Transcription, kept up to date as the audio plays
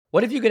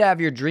What if you could have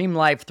your dream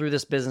life through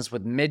this business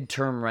with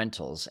midterm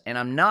rentals? And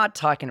I'm not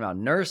talking about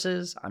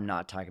nurses. I'm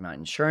not talking about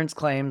insurance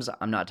claims.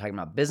 I'm not talking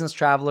about business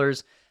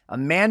travelers.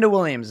 Amanda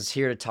Williams is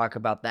here to talk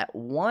about that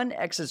one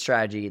exit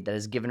strategy that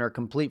has given her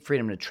complete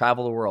freedom to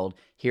travel the world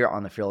here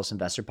on the Fearless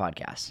Investor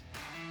Podcast.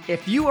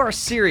 If you are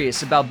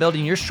serious about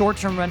building your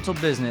short-term rental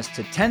business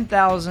to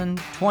 $10,000,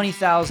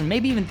 $20,000,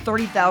 maybe even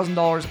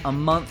 $30,000 a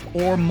month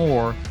or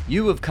more,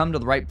 you have come to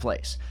the right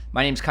place.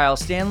 My name is Kyle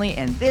Stanley,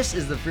 and this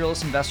is the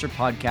Fearless Investor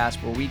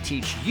Podcast, where we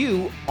teach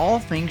you all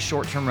things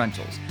short-term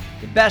rentals.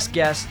 The best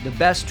guests, the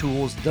best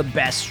tools, the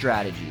best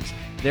strategies.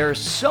 There are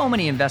so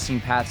many investing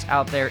paths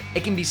out there.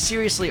 It can be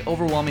seriously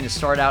overwhelming to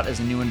start out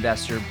as a new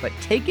investor, but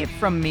take it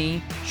from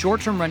me,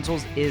 short-term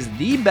rentals is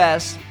the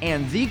best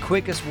and the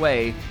quickest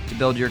way to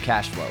build your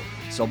cash flow.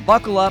 So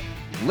buckle up,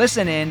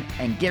 listen in,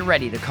 and get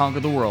ready to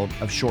conquer the world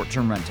of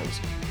short-term rentals.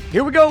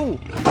 Here we go!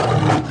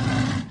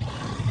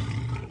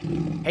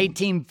 Hey,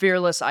 Team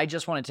Fearless, I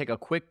just want to take a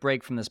quick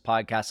break from this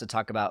podcast to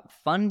talk about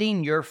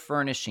funding your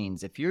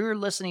furnishings. If you're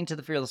listening to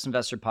the Fearless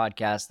Investor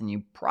Podcast, then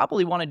you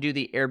probably want to do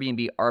the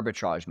Airbnb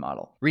arbitrage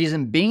model.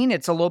 Reason being,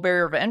 it's a low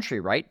barrier of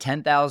entry, right?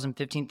 $10,000,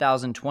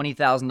 $15,000,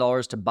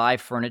 $20,000 to buy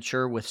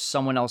furniture with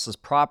someone else's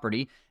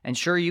property. And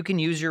sure, you can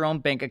use your own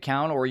bank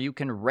account, or you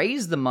can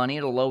raise the money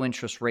at a low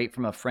interest rate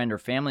from a friend or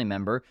family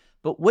member.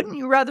 But wouldn't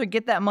you rather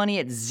get that money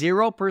at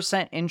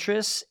 0%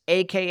 interest,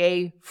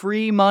 aka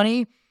free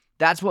money?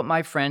 That's what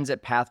my friends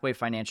at Pathway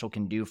Financial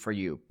can do for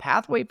you.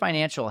 Pathway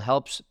Financial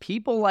helps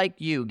people like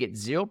you get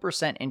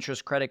 0%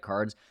 interest credit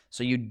cards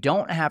so you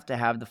don't have to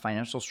have the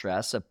financial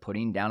stress of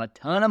putting down a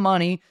ton of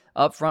money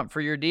up front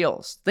for your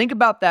deals. Think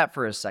about that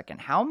for a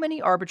second. How many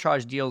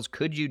arbitrage deals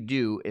could you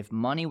do if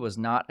money was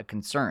not a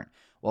concern?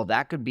 Well,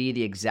 that could be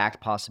the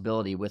exact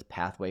possibility with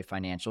Pathway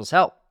Financial's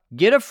help.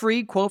 Get a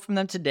free quote from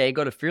them today.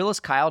 Go to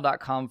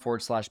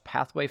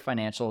fearlesskyle.com/pathway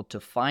financial to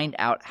find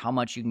out how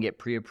much you can get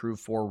pre-approved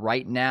for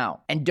right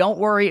now. And don't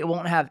worry, it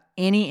won't have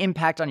any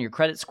impact on your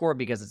credit score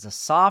because it's a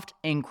soft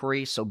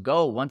inquiry. So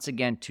go once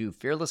again to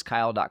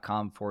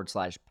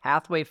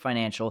fearlesskyle.com/pathway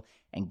financial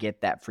and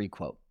get that free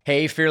quote.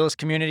 Hey, Fearless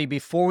community,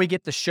 before we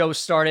get the show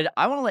started,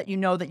 I want to let you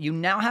know that you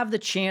now have the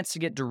chance to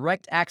get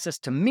direct access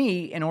to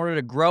me in order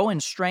to grow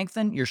and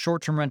strengthen your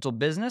short-term rental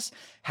business.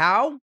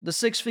 How? The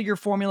six-figure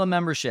formula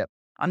membership.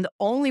 I'm the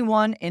only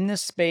one in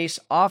this space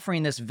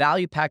offering this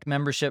value pack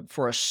membership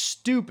for a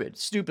stupid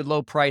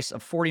low price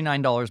of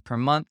 $49 per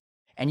month.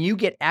 And you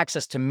get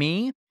access to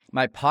me,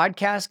 my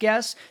podcast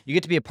guests. You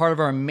get to be a part of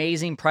our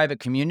amazing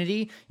private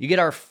community. You get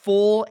our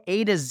full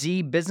A to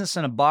Z Business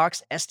in a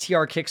Box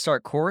STR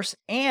Kickstart course.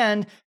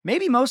 And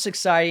maybe most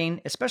exciting,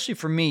 especially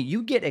for me,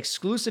 you get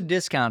exclusive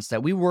discounts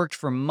that we worked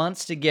for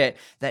months to get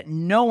that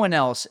no one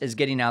else is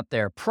getting out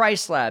there.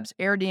 Price Labs,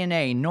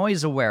 AirDNA,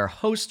 Noise Aware,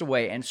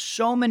 HostAway, and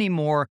so many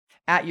more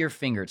at your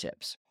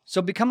fingertips.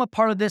 So become a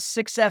part of this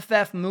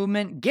 6FF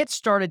movement. Get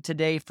started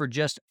today for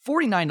just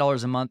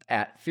 $49 a month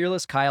at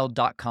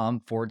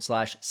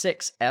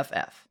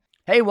fearlesskyle.com/6FF.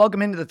 Hey,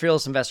 welcome into the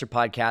Fearless Investor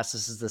Podcast.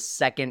 This is the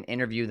second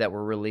interview that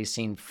we're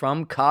releasing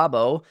from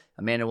Cabo.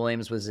 Amanda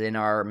Williams was in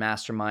our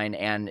mastermind,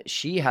 and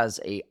she has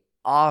a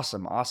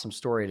awesome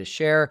story to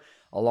share,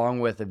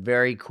 along with a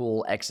very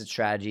cool exit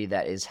strategy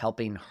that is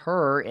helping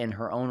her in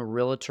her own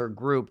realtor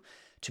group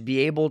to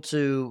be able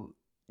to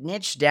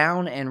niche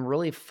down and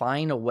really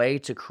find a way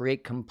to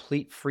create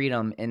complete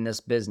freedom in this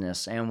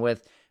business and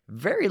with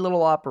very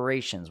little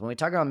operations. When we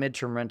talk about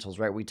midterm rentals,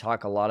 right, we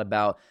talk a lot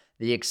about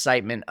the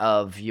excitement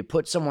of you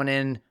put someone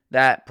in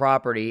that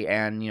property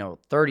and,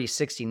 30,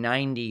 60,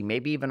 90,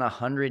 maybe even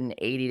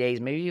 180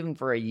 days, maybe even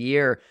for a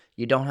year,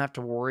 you don't have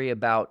to worry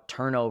about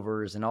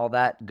turnovers and all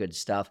that good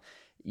stuff.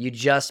 You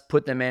just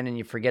put them in and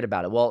you forget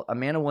about it. Well,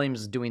 Amanda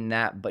Williams is doing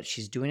that, but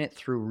she's doing it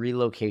through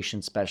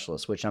Relocation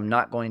Specialists, which I'm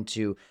not going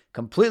to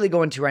completely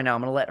go into right now.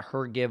 I'm going to let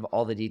her give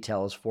all the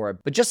details for it.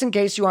 But just in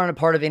case you aren't a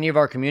part of any of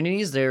our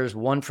communities, there's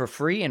one for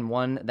free and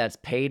one that's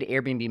paid.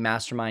 Airbnb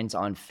Masterminds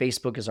on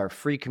Facebook is our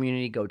free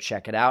community. Go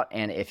check it out.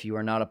 And if you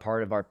are not a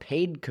part of our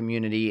paid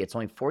community, it's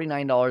only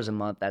 $49 a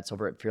month. That's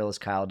over at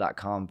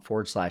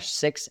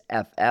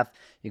fearlesskyle.com/6FF.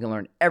 You can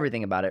learn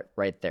everything about it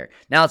right there.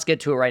 Now let's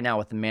get to it right now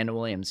with Amanda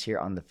Williams here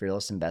on the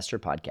Fearless Investor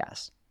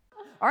Podcast.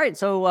 All right,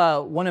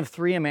 so one of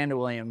three Amanda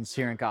Williams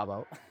here in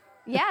Cabo.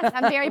 Yes,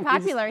 I'm very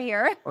popular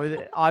here.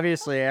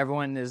 Obviously,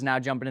 everyone is now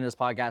jumping in this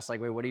podcast like,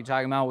 wait, what are you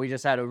talking about? We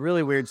just had a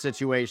really weird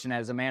situation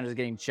as Amanda's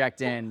getting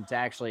checked in to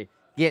actually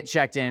get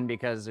checked in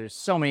because there's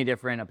so many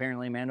different,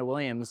 apparently, Amanda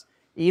Williams,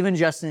 even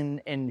just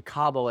in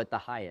Cabo at the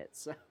Hyatt.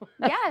 So,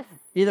 yes.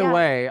 Either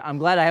way, I'm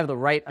glad I have the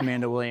right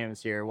Amanda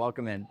Williams here.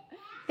 Welcome in.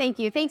 Thank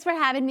you. Thanks for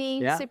having me.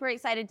 Yeah. Super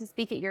excited to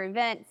speak at your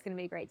event. It's going to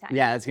be a great time.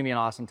 Yeah, it's going to be an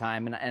awesome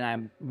time. And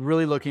I'm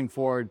really looking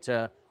forward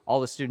to all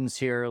the students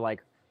here,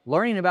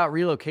 learning about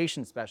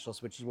relocation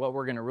specialists, which is what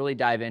we're going to really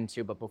dive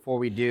into. But before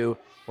we do,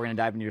 we're going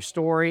to dive into your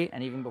story.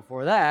 And even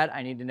before that,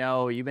 I need to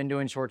know, you've been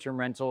doing short-term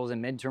rentals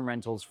and midterm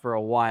rentals for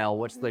a while.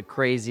 What's the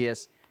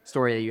craziest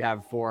story that you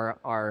have for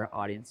our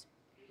audience?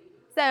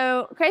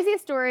 So,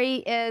 craziest story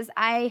is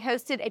I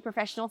hosted a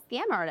professional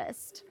scam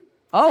artist.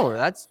 Oh,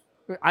 that's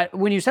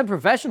When you said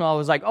professional, I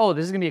was like, oh,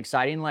 this is gonna be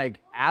exciting. Like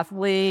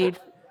athlete,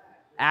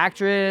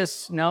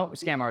 actress. No,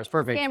 scam artist.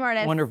 Perfect. Scam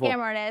artist. Wonderful. Scam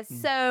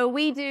artist. So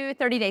we do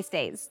 30-day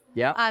stays.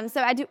 Yeah.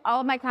 So I do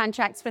all of my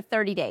contracts for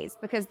 30 days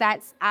because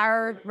that's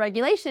our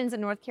regulations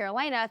in North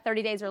Carolina.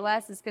 30 days or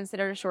less is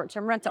considered a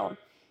short-term rental.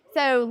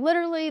 So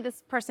literally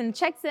this person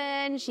checks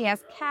in, she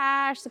has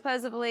cash,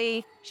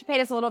 supposedly. She paid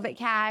us a little bit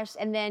cash,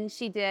 and then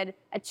she did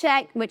a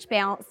check, which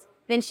bounced.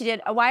 Then she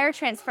did a wire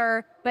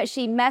transfer, but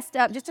she messed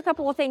up just a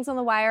couple of things on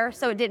the wire,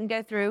 so it didn't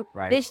go through.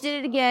 Right. Then she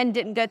did it again,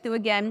 didn't go through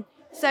again.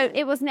 So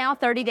it was now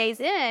 30 days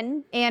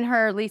in, and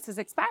her lease is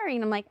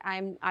expiring. I'm like,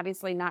 I'm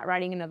obviously not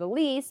writing another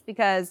lease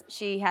because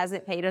she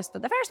hasn't paid us for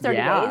the first 30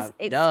 days.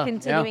 It's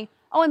continuing.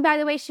 Yeah. Oh, and by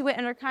the way, she went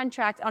under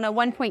contract on a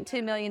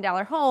 $1.2 million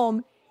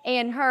home,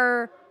 and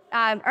her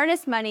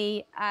earnest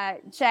money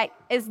check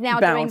is now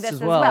doing this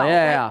as well.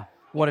 Yeah.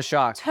 What a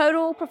shock.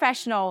 Total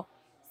professional.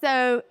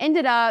 So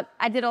ended up,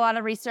 I did a lot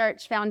of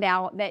research, found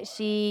out that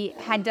she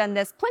had done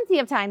this plenty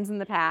of times in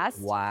the past.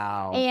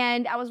 Wow.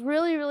 And I was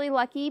really, really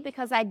lucky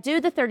because I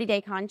do the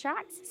 30-day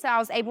contracts. So I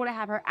was able to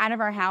have her out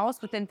of our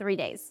house within 3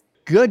 days.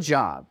 Good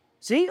job.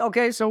 See,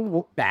 okay,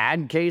 so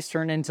bad case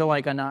turned into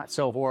like a not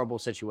so horrible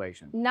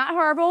situation. Not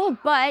horrible,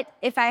 but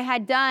if I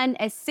had done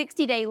a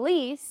 60-day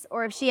lease,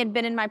 or if she had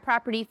been in my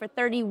property for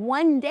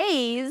 31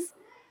 days,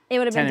 it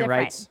would have been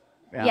different. Rights.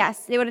 Yeah.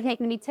 Yes, it would have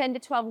taken me 10 to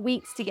 12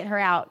 weeks to get her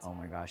out. Oh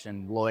my gosh,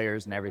 and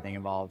lawyers and everything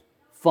involved.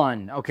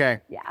 Fun,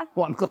 okay. Yeah.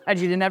 Well, I'm glad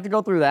you didn't have to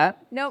go through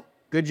that. Nope.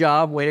 Good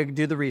job, way to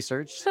do the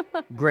research.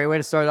 Great way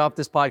to start off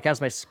this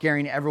podcast by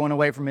scaring everyone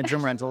away from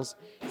midterm rentals.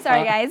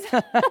 Sorry, guys.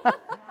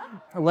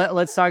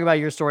 Let's talk about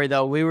your story,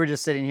 though. We were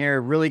just sitting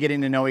here really getting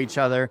to know each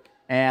other,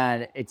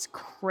 and it's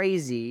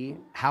crazy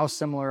how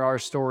similar our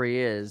story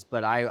is,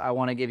 but I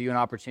want to give you an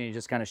opportunity to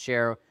just kind of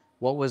share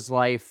what was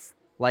life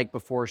like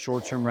before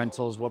short-term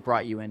rentals, what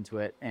brought you into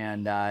it,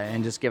 and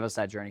just give us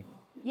that journey.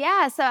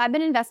 Yeah, so I've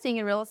been investing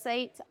in real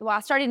estate. Well,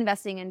 I started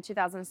investing in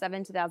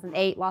 2007,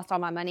 2008, lost all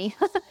my money.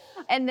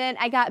 And then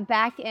I got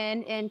back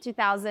in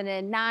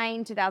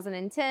 2009,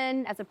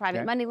 2010 as a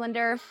private money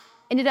lender.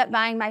 Ended up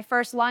buying my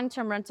first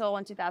long-term rental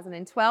in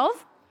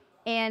 2012,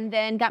 and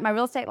then got my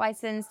real estate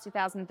license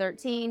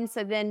 2013.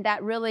 So then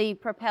that really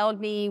propelled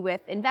me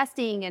with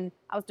investing, and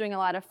I was doing a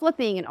lot of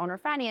flipping and owner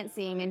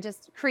financing and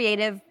just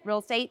creative real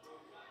estate.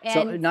 And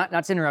so not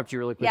to interrupt you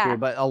really quick here,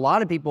 but a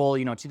lot of people,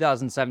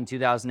 2007,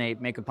 2008,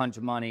 make a bunch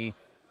of money,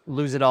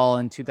 lose it all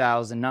in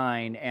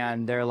 2009,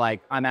 and they're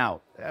like, I'm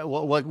out.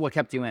 What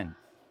kept you in?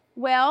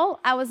 Well,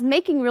 I was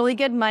making really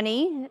good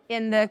money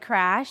in the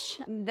crash.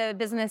 The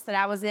business that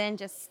I was in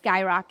just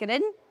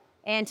skyrocketed,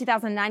 and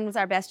 2009 was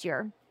our best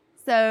year.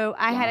 So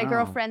I had a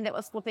girlfriend that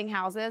was flipping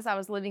houses. I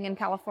was living in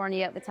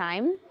California at the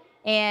time,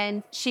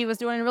 and she was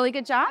doing a really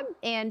good job.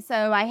 And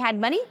so I had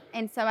money,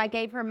 and so I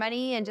gave her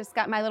money and just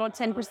got my little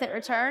 10%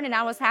 return, and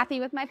I was happy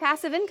with my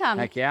passive income.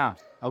 Heck yeah.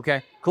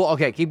 Okay, cool.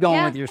 Okay, keep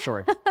going with your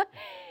story.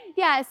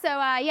 Yeah, so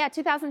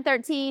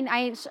 2013,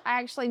 I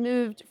actually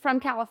moved from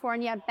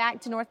California back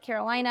to North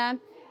Carolina,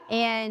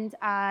 and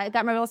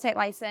got my real estate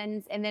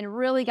license, and then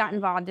really got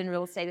involved in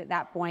real estate at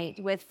that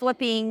point with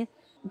flipping,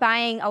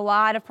 buying a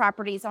lot of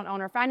properties on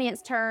owner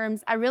finance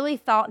terms. I really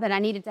thought that I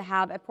needed to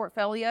have a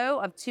portfolio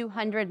of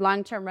 200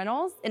 long-term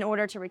rentals in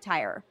order to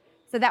retire.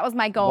 So that was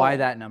my goal. Why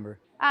that number?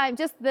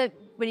 Just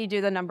when you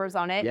do the numbers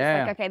on it,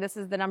 it's like, okay, this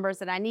is the numbers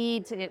that I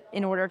need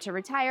in order to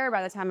retire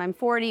by the time I'm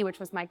 40, which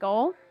was my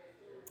goal.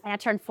 And I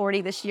turned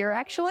 40 this year,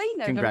 actually,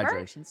 November.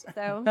 Congratulations.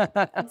 So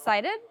I'm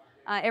excited.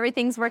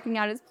 Everything's working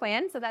out as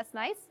planned, so that's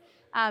nice.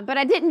 But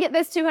I didn't get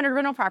those 200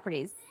 rental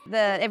properties.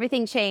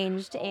 Everything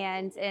changed,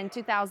 and in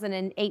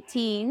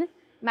 2018,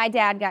 my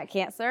dad got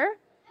cancer,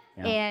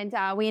 and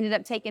we ended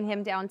up taking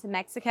him down to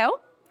Mexico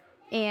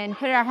and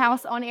put our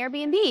house on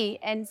Airbnb.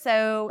 And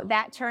so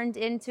that turned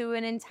into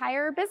an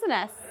entire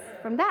business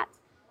from that.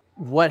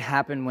 What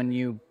happened when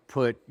you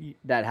put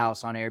that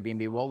house on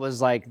Airbnb? What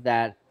was like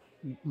that?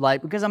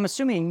 Because I'm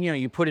assuming,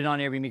 you put it on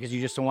Airbnb because you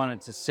just don't want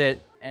it to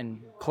sit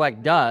and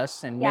collect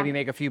dust and maybe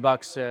make a few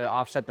bucks to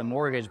offset the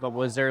mortgage. But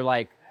was there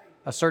like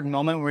a certain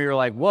moment where you were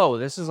like, whoa,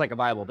 this is like a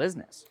viable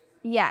business?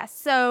 Yes.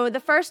 So the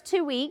first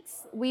 2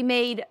 weeks, we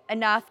made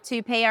enough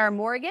to pay our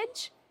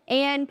mortgage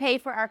and pay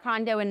for our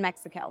condo in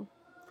Mexico.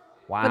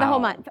 Wow. For the whole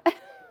month.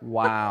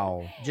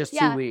 Wow. Just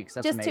 2 weeks.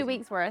 That's just amazing. 2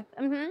 weeks worth.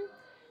 Mm-hmm.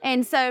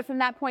 And so from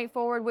that point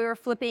forward, we were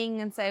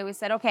flipping. And so we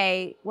said,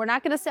 okay, we're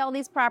not going to sell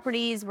these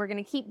properties. We're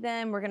going to keep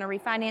them. We're going to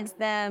refinance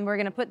them. We're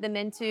going to put them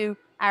into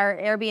our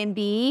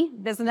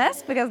Airbnb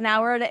business because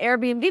now we're an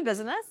Airbnb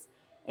business.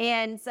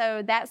 And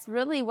so that's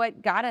really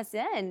what got us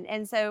in.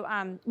 And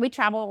so we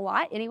travel a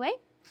lot anyway.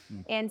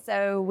 And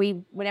so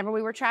whenever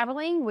we were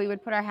traveling, we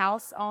would put our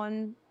house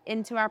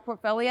into our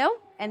portfolio.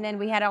 And then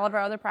we had all of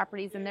our other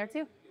properties in there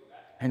too.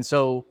 And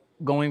so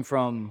going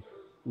from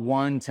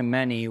one to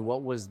many,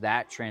 what was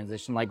that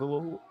transition like?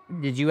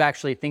 Did you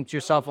actually think to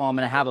yourself, oh, I'm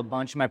going to have a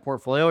bunch in my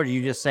portfolio? Or do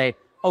you just say,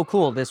 oh,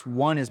 cool, this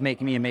one is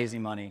making me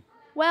amazing money?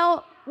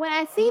 Well, when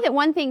I see that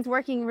one thing's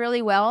working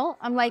really well,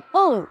 I'm like,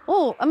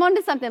 oh, I'm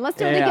onto something. Let's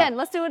do it again.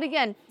 Let's do it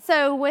again.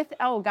 So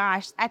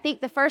I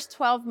think the first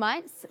 12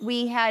 months,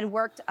 we had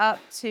worked up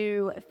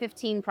to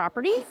 15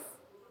 properties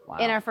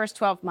in our first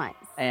 12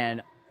 months.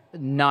 And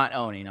not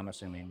owning, I'm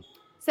assuming.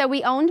 So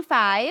we owned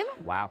 5.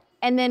 Wow.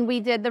 And then we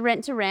did the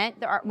rent to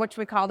rent, which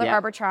we call the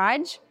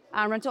arbitrage,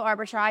 rental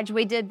arbitrage.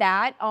 We did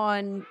that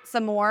on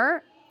some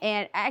more.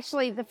 And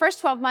actually, the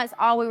first 12 months,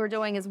 all we were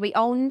doing is we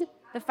owned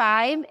the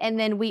 5, and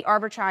then we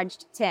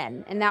arbitraged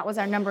 10. And that was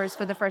our numbers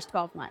for the first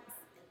 12 months.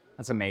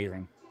 That's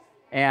amazing.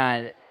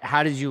 And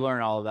how did you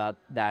learn all about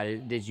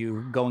that? Did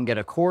you go and get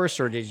a course,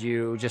 or did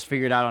you just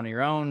figure it out on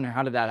your own?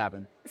 How did that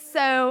happen?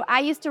 So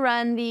I used to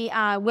run the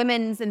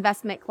Women's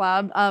Investment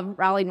Club of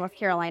Raleigh, North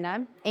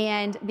Carolina.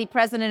 And the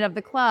president of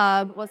the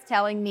club was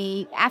telling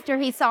me, after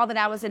he saw that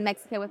I was in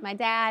Mexico with my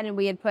dad and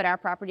we had put our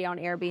property on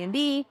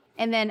Airbnb,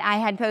 and then I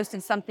had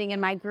posted something in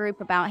my group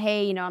about,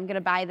 hey, I'm going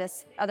to buy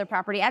this other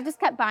property. I just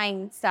kept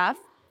buying stuff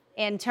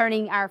and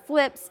turning our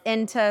flips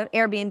into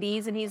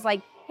Airbnbs. And he's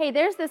like, hey,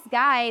 there's this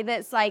guy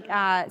that's like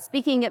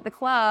speaking at the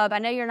club. I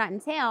know you're not in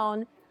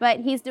town, but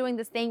he's doing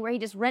this thing where he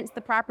just rents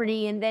the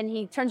property and then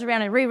he turns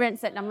around and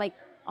re-rents it. And I'm like,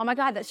 oh my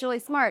God, that's really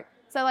smart.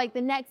 So like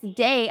the next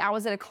day I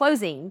was at a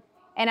closing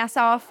and I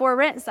saw a for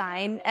rent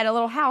sign at a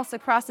little house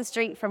across the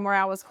street from where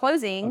I was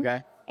closing.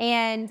 Okay.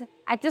 And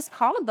I just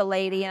called the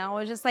lady and I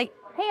was just like,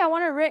 hey, I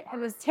want to rent. It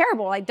was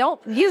terrible. Like,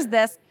 don't use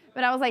this.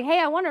 But I was like, hey,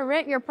 I want to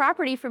rent your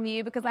property from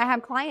you because I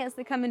have clients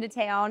that come into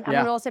town. I'm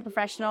a real estate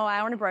professional.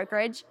 I own a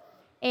brokerage.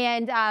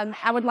 And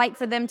I would like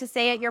for them to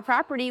stay at your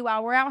property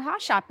while we're out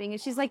house shopping.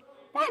 And she's like,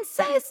 that's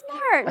so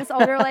smart, this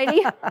older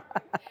lady.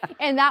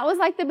 And that was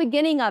like the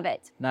beginning of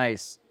it.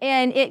 Nice.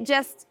 And it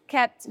just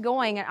kept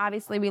going. And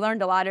obviously we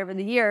learned a lot over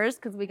the years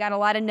because we got a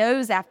lot of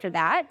no's after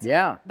that.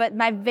 Yeah. But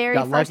my very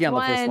first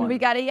one, we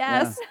got a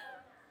yes. Yeah.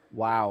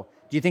 Wow.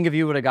 Do you think if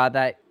you would have got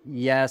that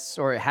yes,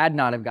 or had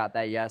not have got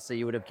that yes, that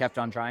you would have kept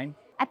on trying?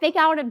 I think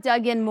I would have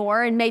dug in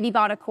more and maybe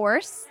bought a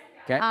course.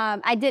 Okay.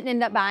 I didn't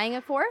end up buying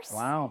a course.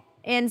 Wow.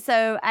 And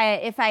so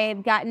if I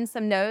had gotten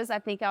some no's, I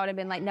think I would have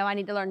been like, no, I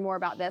need to learn more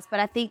about this. But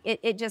I think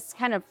it just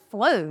kind of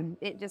flowed.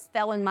 It just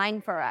fell in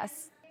line for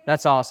us.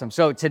 That's awesome.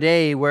 So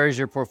today, where's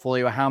your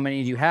portfolio? How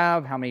many do you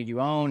have? How many do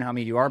you own? How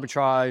many do you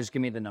arbitrage?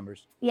 Give me the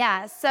numbers.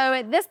 Yeah. So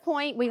at this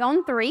point, we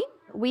own 3.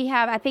 We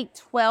have, I think,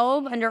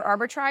 12 under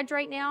arbitrage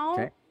right now.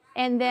 Okay.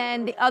 And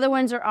then the other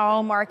ones are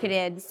all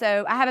marketed.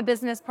 So I have a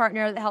business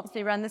partner that helps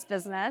me run this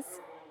business.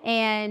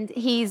 And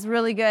he's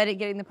really good at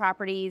getting the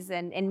properties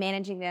and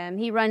managing them.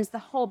 He runs the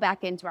whole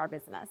back end to our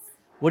business.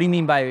 What do you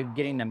mean by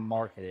getting them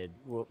marketed?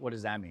 What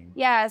does that mean?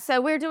 Yeah,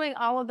 so we're doing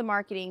all of the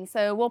marketing.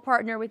 So we'll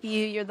partner with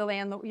you. You're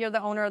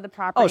the owner of the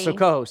property. Oh, so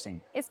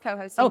co-hosting. It's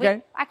co-hosting.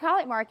 Okay. I call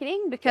it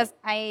marketing because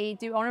I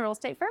do own a real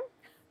estate firm,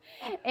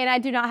 and I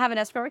do not have an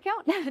escrow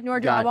account,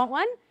 nor do I want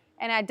one,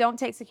 and I don't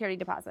take security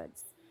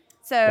deposits.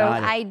 So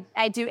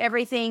I do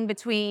everything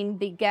between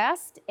the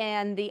guest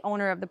and the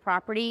owner of the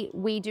property.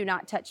 We do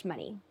not touch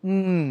money.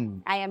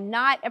 I am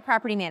not a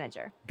property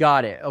manager.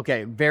 Got it.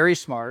 Okay, very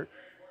smart.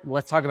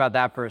 Let's talk about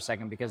that for a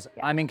second because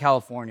I'm in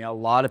California. A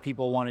lot of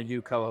people want to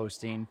do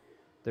co-hosting.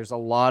 There's a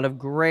lot of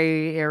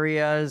gray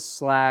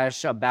areas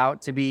 /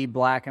 about to be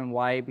black and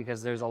white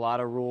because there's a lot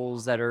of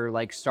rules that are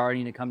like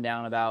starting to come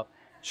down about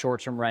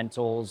short-term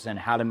rentals and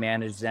how to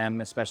manage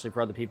them, especially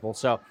for other people.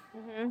 So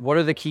what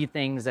are the key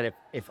things that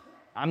if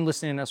I'm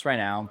listening to this right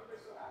now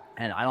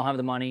and I don't have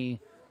the money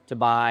to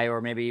buy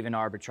or maybe even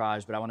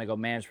arbitrage, but I want to go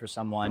manage for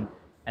someone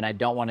and I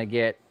don't want to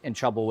get in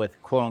trouble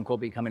with quote unquote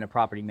becoming a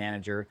property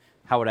manager,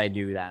 how would I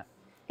do that?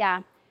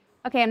 Yeah.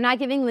 Okay, I'm not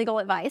giving legal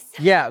advice.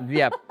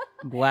 Yeah.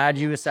 Glad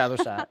you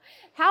established that.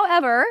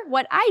 However,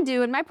 what I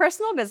do in my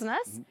personal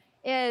business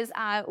is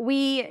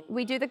we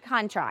do the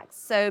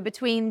contracts. So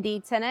between the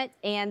tenant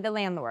and the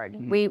landlord,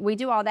 we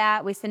do all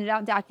that. We send it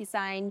out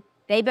DocuSign.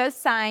 They both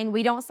sign.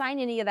 We don't sign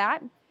any of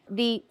that.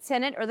 The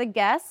tenant or the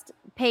guest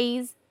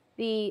pays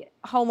the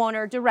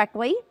homeowner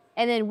directly,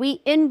 and then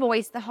we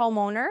invoice the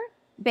homeowner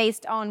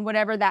based on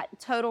whatever that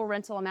total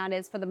rental amount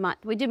is for the month.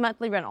 We do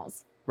monthly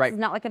rentals. Right. It's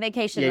not like a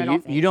vacation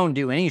rental. You don't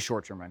do any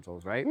short-term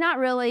rentals, right? Not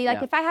really.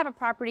 Like if I have a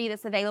property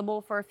that's available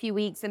for a few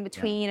weeks in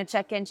between a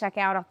check-in,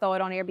 check-out, I'll throw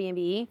it on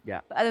Airbnb.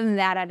 Yeah. But other than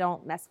that, I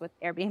don't mess with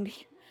Airbnb.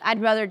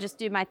 I'd rather just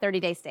do my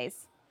 30-day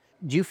stays.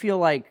 Do you feel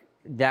like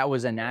that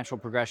was a natural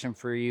progression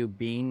for you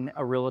being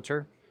a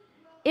realtor?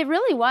 It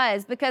really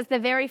was, because the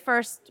very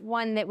first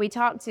one that we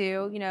talked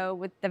to,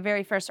 with the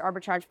very first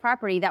arbitrage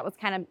property, that was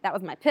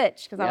my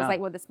pitch, because I was like,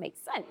 well, this makes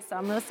sense. So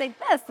I'm going to say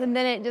this. And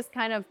then it just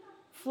kind of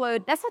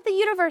flowed. That's what the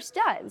universe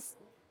does.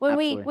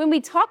 When we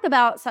talk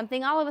about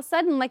something, all of a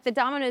sudden, like the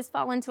dominoes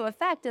fall into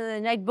effect and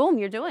then like, boom,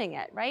 you're doing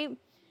it, right?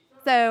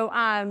 So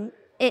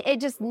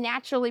it just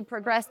naturally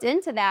progressed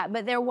into that.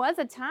 But there was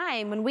a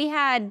time when we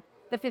had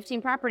the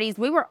 15 properties,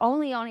 we were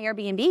only on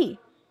Airbnb,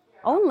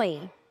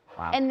 only.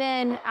 Wow. And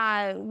then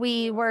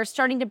we were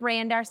starting to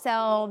brand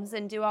ourselves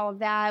and do all of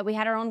that. We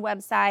had our own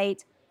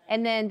website.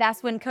 And then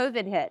that's when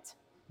COVID hit.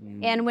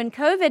 And when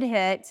COVID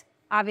hit,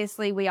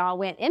 obviously we all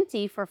went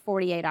empty for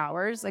 48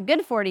 hours, a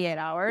good 48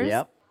 hours.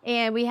 Yep.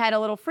 and we had a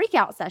little freak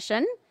out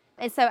session.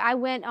 And so I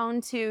went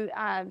on to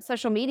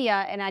social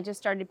media and I just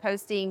started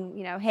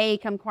posting, hey,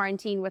 come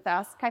quarantine with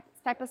us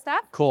type of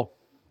stuff. Cool.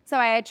 So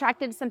I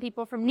attracted some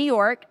people from New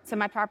York. So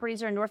my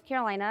properties are in North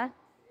Carolina,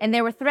 and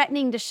they were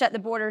threatening to shut the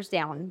borders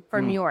down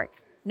for New York.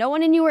 No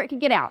one in New York could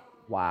get out.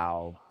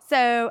 Wow.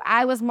 So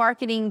I was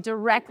marketing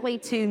directly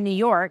to New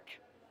York,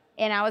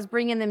 and I was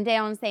bringing them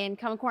down saying,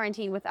 come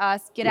quarantine with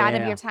us, get out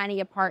of your tiny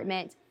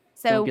apartment.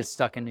 So don't get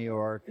stuck in New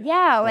York.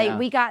 Yeah,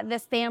 we got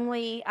this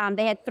family.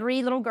 They had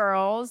 3 little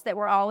girls that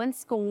were all in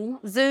school,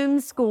 Zoom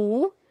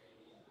school.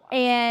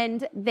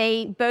 And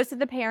both of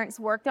the parents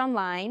worked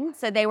online.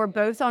 So they were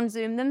both on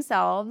Zoom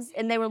themselves,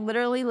 and they were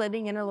literally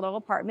living in a little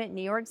apartment in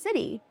New York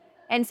City.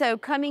 And so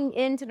coming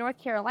into North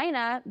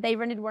Carolina, they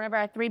rented one of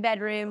our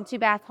 3-bedroom,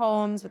 2-bath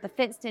homes with a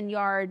fenced-in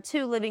yard,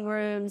 2 living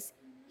rooms,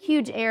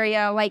 huge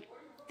area. Like,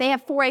 they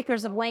have 4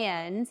 acres of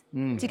land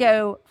to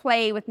go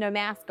play with no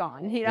mask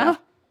on, Yeah.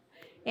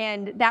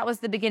 And that was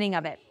the beginning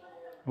of it.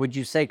 Would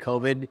you say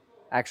COVID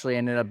actually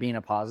ended up being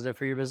a positive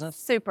for your business?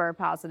 Super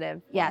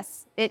positive,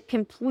 yes. It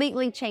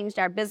completely changed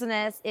our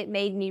business. It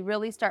made me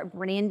really start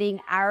branding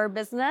our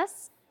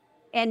business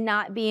and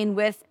not being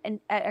with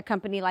a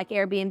company like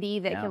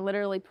Airbnb that can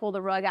literally pull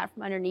the rug out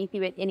from underneath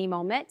you at any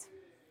moment.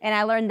 And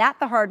I learned that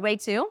the hard way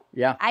too.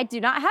 Yeah. I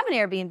do not have an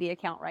Airbnb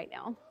account right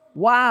now.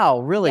 Wow,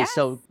 really? Yes.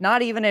 So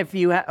not even if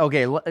you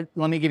okay, let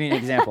me give you an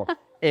example.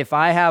 If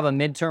I have a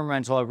midterm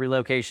rental of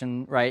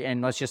relocation, right,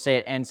 and let's just say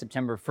it ends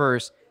September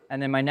 1st,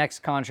 and then my next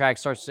contract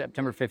starts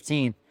September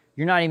 15th,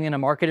 you're not even going to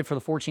market it for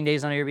the 14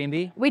 days on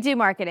Airbnb? We do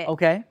market it.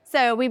 Okay.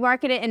 So we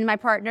market it in my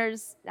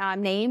partner's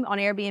name on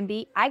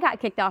Airbnb. I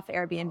got kicked off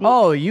Airbnb.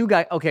 Oh,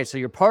 okay, so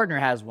your partner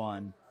has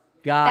one.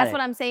 That's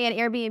what I'm saying.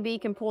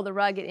 Airbnb can pull the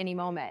rug at any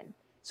moment.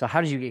 So how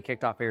did you get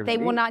kicked off Airbnb? They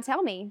will not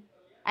tell me.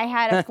 I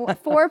had a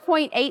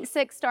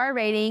 4.86 star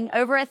rating,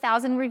 over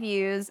 1,000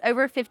 reviews,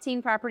 over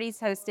 15 properties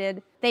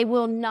hosted. They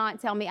will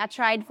not tell me. I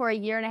tried for a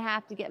year and a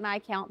half to get my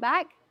account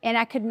back, and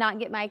I could not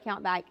get my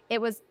account back. It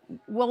was,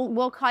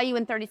 we'll call you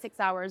in 36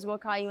 hours. We'll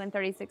call you in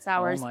 36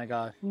 hours. Oh my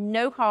gosh.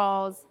 No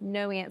calls,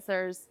 no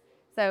answers.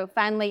 So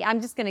finally,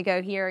 I'm just going to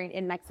go here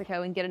in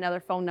Mexico and get another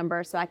phone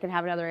number so I can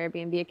have another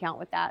Airbnb account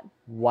with that.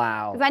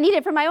 Wow. Because I need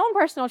it for my own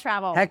personal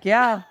travel. Heck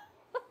yeah.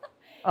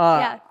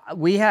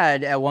 We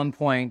had at one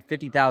point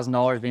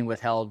 $50,000 being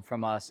withheld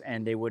from us,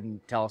 and they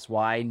wouldn't tell us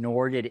why,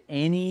 nor did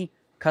any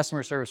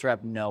customer service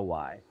rep know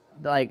why.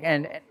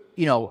 And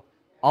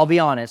I'll be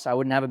honest, I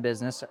wouldn't have a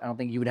business. I don't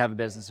think you would have a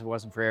business if it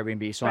wasn't for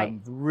Airbnb. So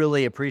I'm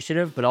really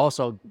appreciative, but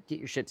also get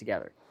your shit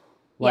together.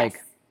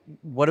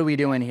 What are we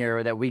doing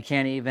here that we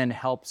can't even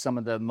help some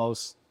of the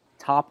most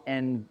top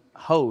end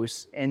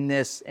hosts in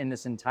this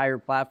entire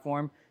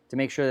platform to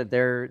make sure that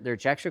their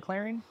checks are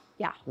clearing?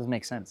 Yeah. Doesn't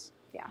make sense.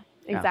 Yeah.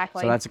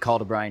 Exactly. So that's a call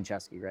to Brian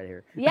Chesky right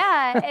here.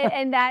 Yeah,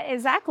 and that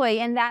exactly.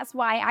 And that's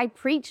why I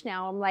preach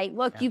now. I'm like,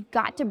 look, you've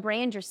got to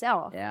brand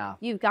yourself. Yeah.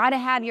 You've got to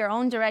have your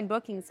own direct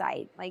booking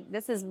site. Like,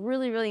 this is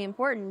really, really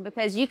important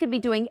because you could be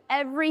doing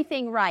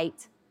everything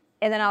right,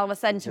 and then all of a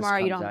sudden tomorrow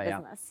you don't have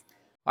business.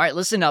 All right,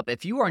 listen up.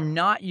 If you are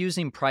not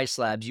using Price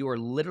Labs, you are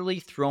literally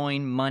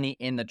throwing money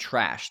in the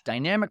trash.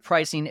 Dynamic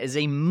pricing is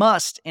a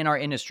must in our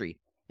industry.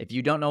 If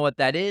you don't know what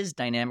that is,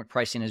 dynamic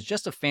pricing is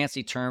just a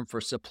fancy term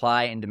for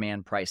supply and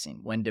demand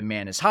pricing. When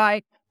demand is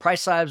high,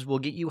 Price Labs will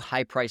get you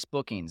high-price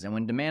bookings. And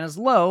when demand is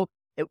low,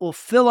 it will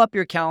fill up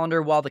your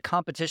calendar while the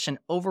competition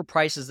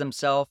overprices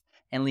themselves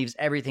and leaves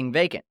everything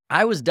vacant.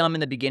 I was dumb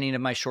in the beginning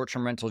of my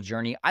short-term rental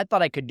journey. I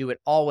thought I could do it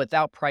all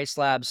without Price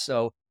Labs.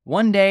 So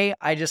one day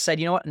I just said,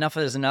 you know what, enough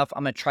is enough.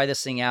 I'm going to try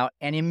this thing out.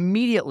 And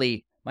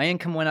immediately my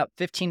income went up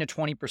 15 to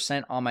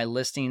 20% on my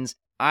listings.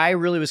 I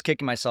really was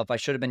kicking myself. I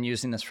should have been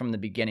using this from the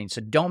beginning.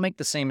 So don't make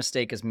the same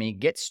mistake as me.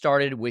 Get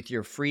started with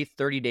your free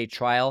 30-day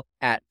trial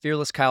at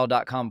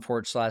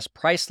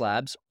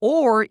fearlesskyle.com/pricelabs.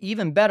 Or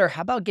even better,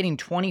 how about getting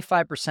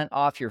 25%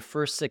 off your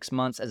first 6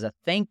 months as a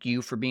thank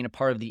you for being a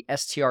part of the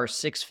STR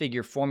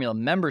 6-figure formula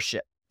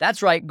membership?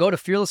 That's right. Go to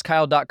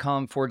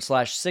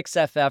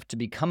fearlesskyle.com/6FF to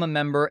become a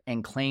member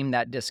and claim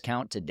that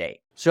discount today.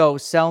 So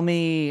sell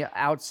me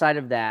outside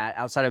of that,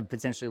 outside of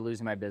potentially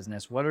losing my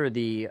business, what are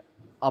the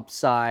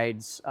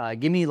upsides?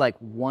 Give me like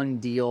one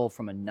deal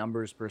from a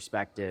numbers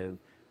perspective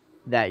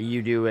that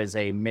you do as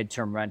a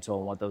midterm rental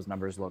and what those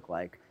numbers look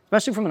like,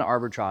 especially from an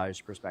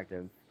arbitrage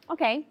perspective.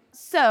 Okay,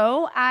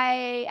 so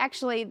I'll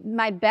tell you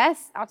my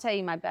best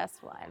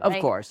one. Of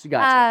course, you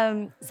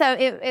got So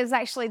it was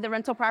actually the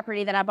rental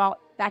property that I bought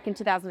back in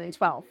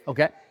 2012.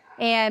 Okay.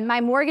 And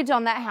my mortgage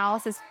on that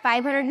house is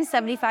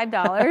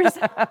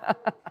 $575.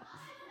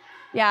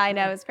 Yeah, I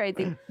know, it's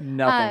crazy.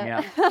 Nothing,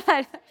 yeah.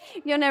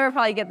 You'll never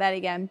probably get that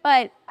again.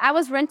 But I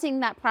was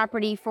renting that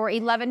property for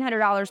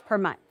 $1,100 per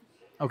month.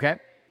 Okay.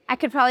 I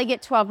could probably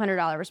get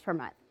 $1,200 per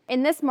month.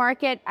 In this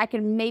market, I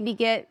could maybe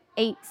get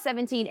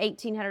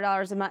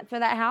 $1,800 a month for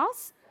that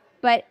house.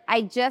 But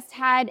I just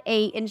had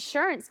a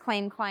insurance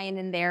claim client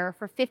in there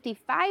for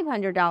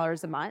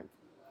 $5,500 a month.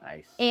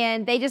 Nice.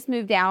 And they just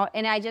moved out,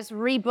 and I just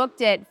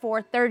rebooked it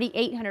for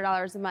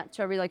 $3,800 a month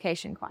to a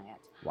relocation client.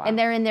 Wow. And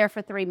they're in there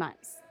for 3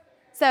 months.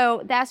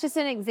 So that's just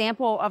an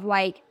example of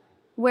like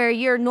where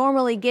you're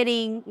normally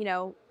getting,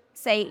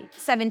 say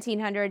 $1,700,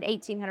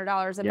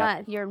 $1,800 a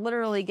month. You're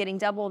literally getting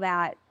double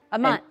that a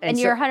month, and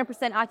you're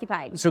 100%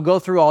 occupied. So go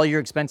through all your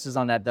expenses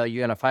on that though.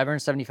 You got a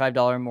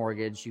 $575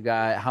 mortgage. You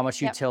got how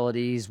much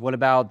utilities? What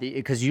about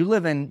because you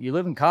live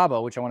in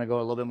Cabo, which I want to go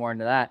a little bit more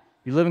into that.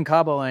 You live in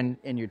Cabo and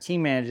your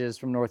team manages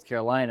from North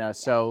Carolina.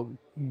 So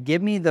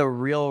give me the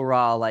real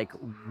raw, like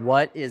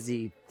what is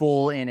the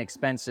full in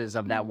expenses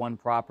of that one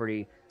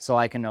property so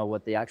I can know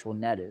what the actual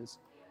net is.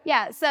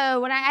 Yeah,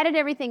 so when I added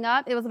everything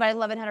up, it was about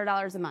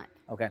 $1,100 a month.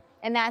 Okay.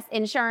 And that's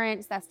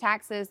insurance, that's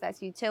taxes,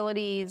 that's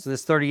utilities. So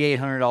this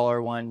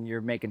 $3,800 one, you're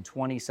making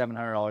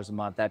 $2,700 a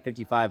month. That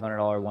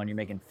 $5,500 one, you're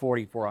making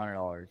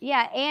 $4,400.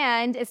 Yeah,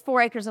 and it's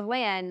 4 acres of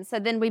land. So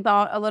then we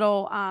bought a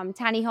little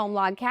tiny home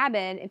log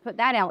cabin and put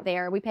that out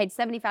there. We paid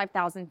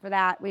 $75,000 for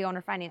that. We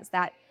owner financed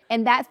that.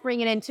 And that's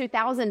bringing in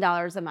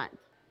 $2,000 a month.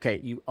 Okay,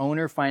 you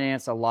owner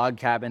finance a log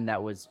cabin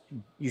that was,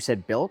 you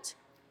said built?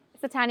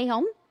 It's a tiny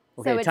home.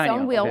 Okay, so it's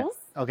on wheels.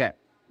 Okay.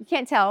 You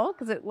can't tell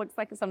because it looks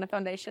like it's on the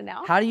foundation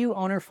now. How do you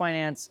owner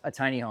finance a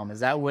tiny home? Is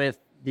that with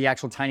the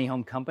actual tiny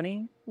home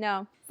company?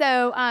 No.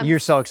 So you're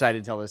so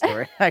excited to tell this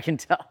story. I can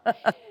tell.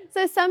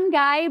 So some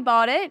guy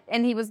bought it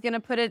and he was going to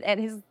put it at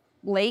his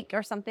lake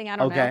or something. I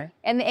don't know.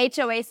 And the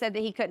HOA said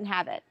that he couldn't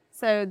have it.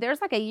 So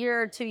there's like a 1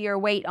 or 2 year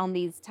wait on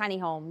these tiny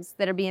homes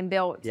that are being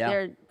built. Yeah.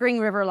 They're Green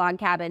River log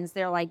cabins.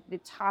 They're like the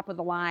top of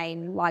the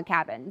line log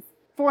cabins,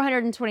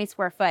 420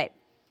 square foot.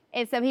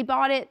 And so he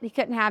bought it, he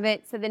couldn't have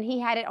it. So then he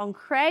had it on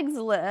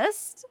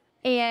Craigslist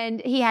and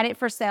he had it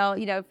for sale,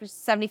 for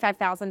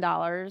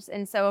 $75,000.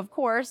 And so of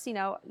course,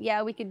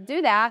 we could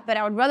do that, but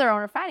I would rather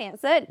owner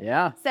finance it.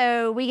 Yeah.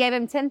 So we gave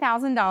him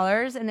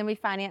 $10,000 and then we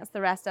financed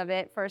the rest of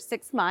it for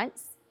 6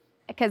 months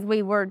because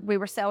we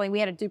were selling, we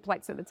had a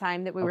duplex at the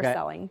time that we were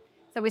selling.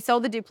 So we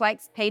sold the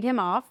duplex, paid him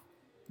off.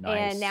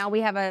 Nice. And now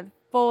we have a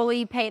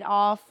fully paid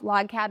off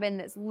log cabin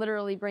that's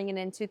literally bringing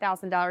in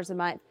 $2,000 a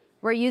month.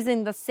 We're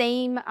using the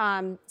same,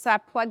 so I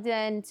plugged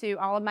into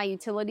all of my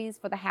utilities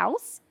for the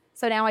house.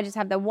 So now I just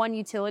have the one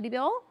utility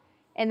bill,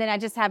 and then I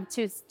just have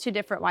two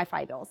different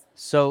Wi-Fi bills.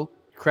 So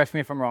correct me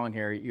if I'm wrong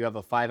here. You have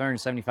a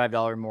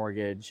 $575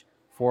 mortgage,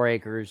 4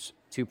 acres,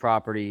 2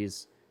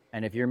 properties,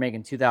 and if you're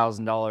making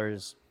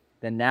 $2,000,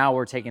 then now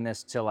we're taking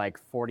this to like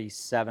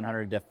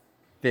 $4,700 to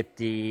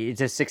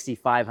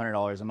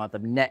 $6,500 a month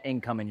of net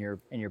income in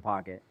your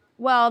pocket.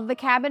 Well, the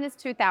cabin is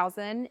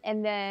 $2,000,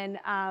 and then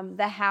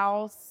the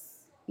house.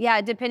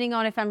 Yeah, depending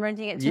on if I'm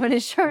renting it to an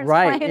insurance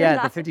plan. Right,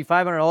 yeah, the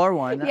 $5,500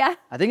 one. Yeah.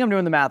 I think I'm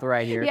doing the math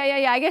right here.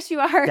 Yeah, I guess you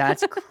are.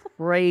 That's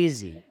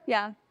crazy.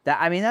 Yeah.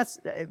 That's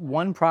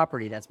one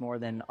property. That's more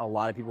than a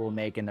lot of people will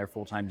make in their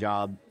full-time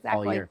job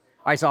all year.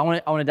 All right, so I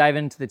want to dive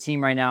into the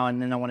team right now,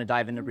 and then I want to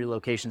dive into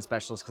relocation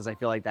specialists because I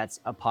feel like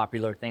that's a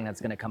popular thing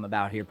that's going to come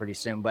about here pretty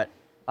soon. But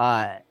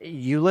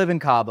you live in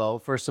Cabo.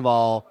 First of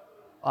all,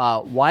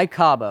 why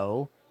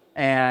Cabo?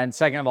 And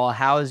second of all,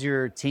 how is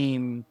your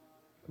team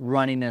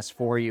running this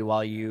for you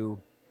while you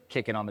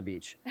kick it on the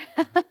beach?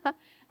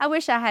 I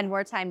wish I had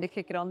more time to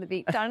kick it on the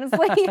beach,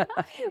 honestly.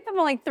 I'm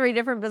on like 3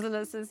 different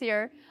businesses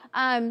here.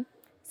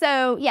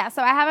 So I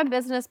have a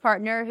business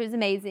partner who's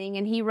amazing,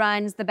 and he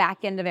runs the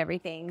back end of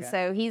everything. Okay.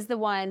 So he's the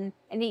one,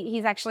 and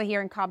he's actually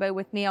here in Cabo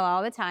with me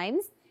all the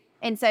times.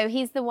 And so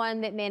he's the one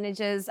that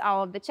manages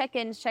all of the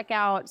check-ins,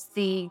 check-outs,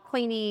 the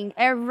cleaning,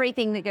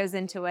 everything that goes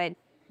into it.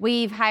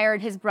 We've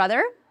hired his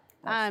brother.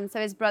 So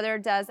his brother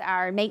does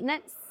our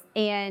maintenance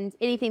and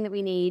anything that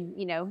we need,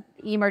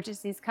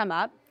 emergencies come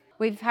up.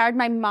 We've hired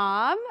my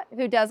mom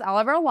who does all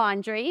of our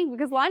laundry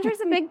because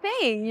laundry's a big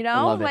thing,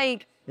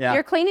 like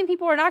your cleaning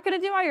people are not going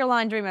to do all your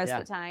laundry most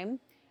of the time.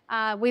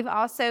 We've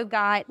also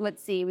got,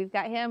 we've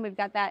got him, we've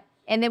got that.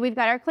 And then we've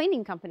got our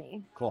cleaning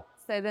company. Cool.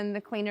 So then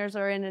the cleaners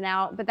are in and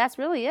out, but that's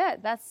really it.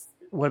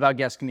 What about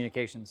guest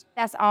communications?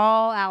 That's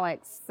all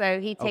Alex. So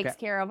he takes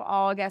care of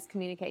all guest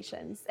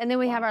communications. And then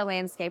we have our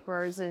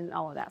landscapers and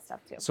all of that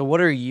stuff too. So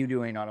what are you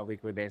doing on a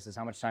weekly basis?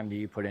 How much time do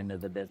you put into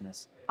the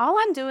business? All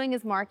I'm doing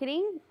is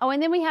marketing. Oh,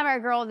 and then we have our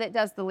girl that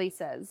does the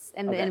leases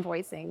and the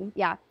invoicing.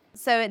 Yeah.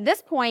 So at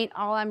this point,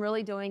 all I'm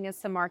really doing is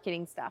some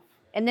marketing stuff.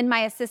 And then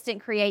my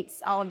assistant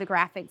creates all of the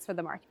graphics for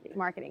the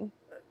marketing.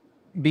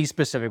 Be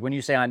specific. When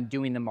you say I'm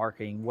doing the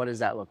marketing, what does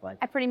that look like?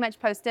 I pretty much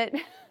post it.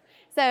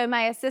 So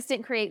my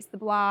assistant creates the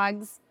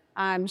blogs.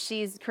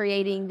 She's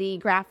creating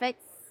the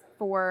graphics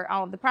for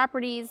all of the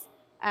properties.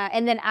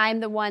 And then I'm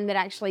the one that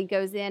actually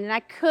goes in. And I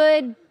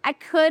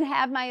could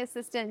have my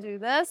assistant do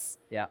this.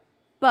 Yeah.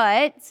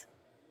 But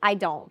I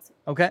don't.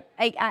 Okay.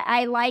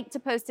 I like to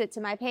post it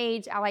to my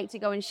page. I like to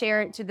go and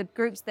share it to the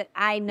groups that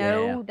I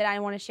know that I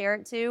want to share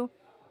it to.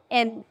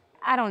 And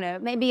I don't know,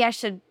 maybe I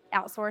should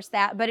outsource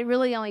that, but it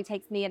really only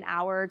takes me an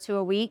hour to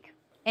a week.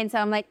 And so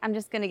I'm like, I'm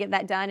just going to get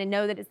that done and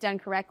know that it's done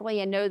correctly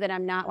and know that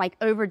I'm not like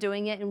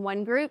overdoing it in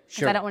one group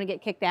because I don't want to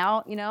get kicked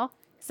out,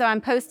 So I'm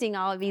posting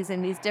all of these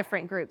in these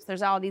different groups.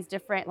 There's all these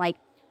different like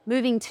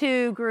moving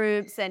to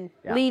groups and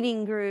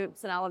leading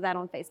groups and all of that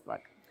on Facebook.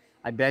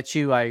 I bet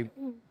you I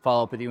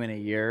follow up with you in a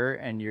year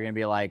and you're going to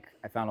be like,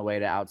 I found a way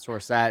to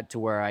outsource that to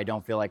where I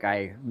don't feel like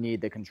I need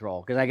the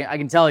control. Because I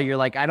can tell you're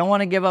like, I don't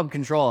want to give up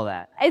control of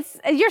that.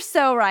 You're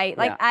so right.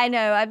 Like, Yeah. I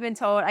know I've been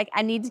told like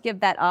I need to give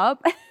that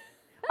up.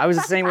 I was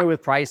the same way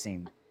with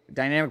pricing.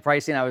 Dynamic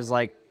pricing, I was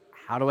like,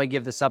 how do I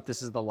give this up?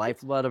 This is the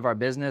lifeblood of our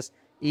business.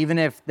 Even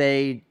if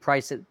they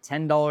price it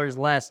 $10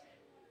 less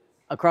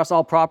across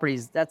all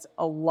properties, that's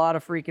a lot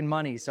of freaking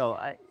money. So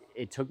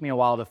it took me a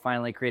while to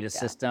finally create a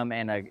system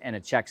and a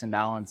checks and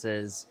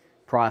balances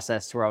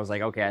process to where I was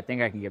like, okay, I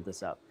think I can give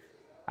this up.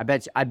 I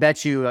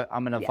bet you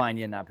I'm going to find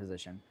you in that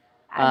position.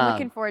 I'm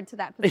looking forward to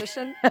that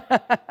position.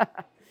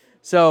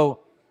 So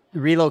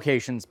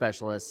relocation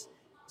specialist,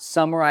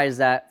 summarize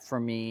that for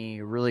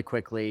me really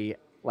quickly.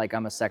 Like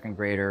I'm a second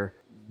grader.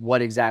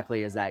 What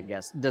exactly is that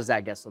guest? Does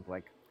that guest look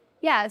like?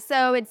 Yeah,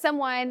 so it's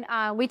someone,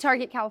 we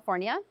target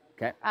California.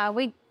 Okay. A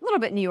little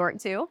bit New York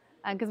too,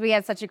 because we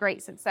had such a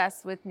great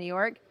success with New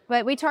York.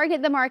 But we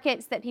target the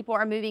markets that people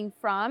are moving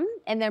from,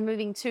 and they're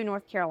moving to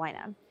North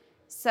Carolina.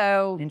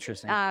 So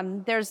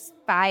Interesting. There's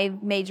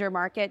 5 major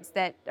markets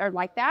that are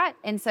like that.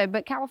 And so,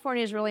 but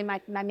California is really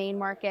my main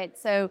market.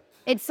 So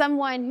it's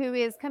someone who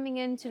is coming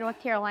into North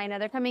Carolina.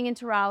 They're coming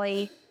into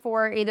Raleigh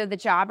for either the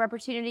job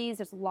opportunities.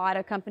 There's a lot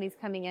of companies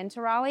coming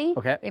into Raleigh.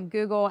 Okay. We have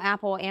Google,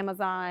 Apple,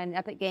 Amazon,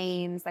 Epic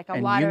Games, like a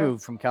And lot you of.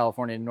 moved from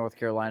California to North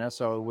Carolina.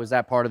 So was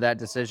that part of that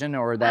decision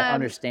or that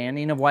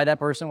understanding of why that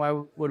person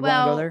would want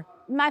to go there?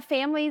 My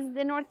family's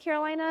in North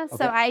Carolina, so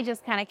Okay. I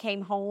just kind of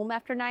came home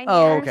after 9 years.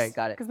 Oh, okay,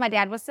 got it. Because my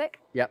dad was sick.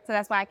 Yep. So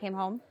that's why I came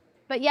home.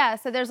 But yeah,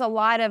 so there's a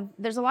lot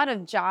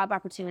of job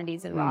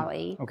opportunities in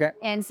Raleigh. Okay.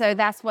 And so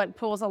that's what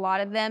pulls a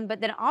lot of them. But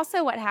then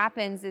also what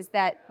happens is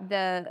that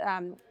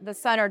the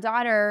son or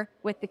daughter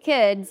with the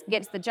kids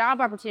gets the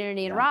job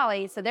opportunity in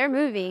Raleigh, so they're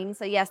moving.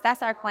 So yes,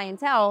 that's our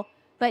clientele.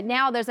 But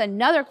now there's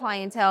another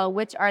clientele,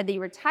 which are the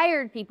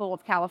retired people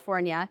of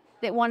California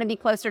that want to be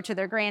closer to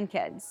their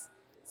grandkids.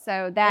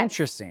 So that's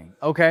Interesting.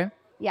 Okay.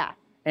 yeah.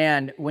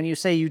 And when you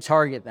say you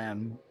target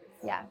them,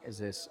 Yeah. is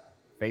this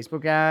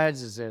Facebook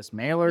ads? Is this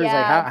mailers?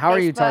 Yeah, Like how are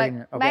you Facebook.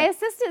 targeting? Okay. My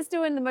assistant's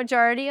doing the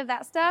majority of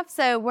that stuff.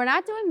 So we're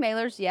not doing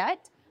mailers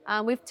yet.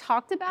 We've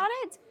talked about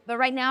it, but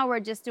right now we're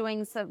just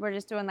doing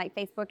like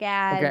Facebook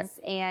ads,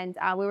 and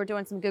we were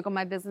doing some Google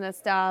My Business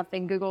stuff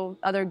and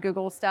other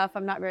Google stuff.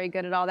 I'm not very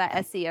good at all that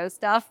SEO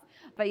stuff,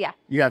 but yeah.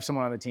 You have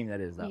someone on the team that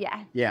is though.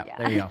 Yeah. Yeah.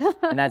 There you go.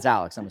 And that's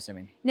Alex, I'm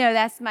assuming. No,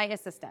 that's my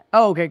assistant.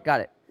 Oh, okay.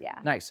 Got it. Yeah.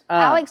 Nice.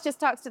 Alex just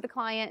talks to the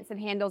clients and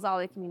handles all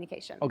the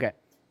communication. Okay.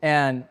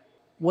 And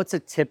what's a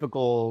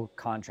typical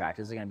contract?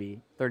 Is it going to be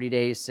 30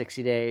 days,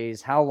 60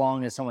 days? How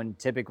long is someone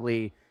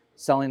typically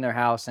selling their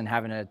house and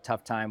having a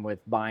tough time with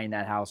buying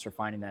that house or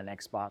finding that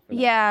next spot for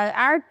them? Yeah,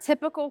 our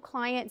typical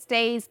client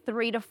stays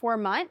 3 to 4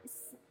 months.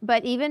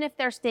 But even if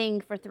they're staying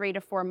for 3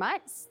 to 4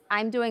 months,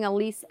 I'm doing a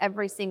lease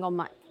every single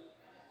month.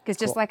 Because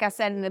just like I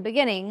said in the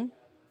beginning,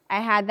 I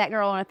had that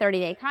girl on a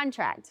 30-day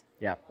contract.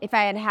 Yeah. If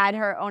I had had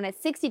her on a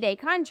 60-day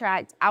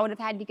contract, I would have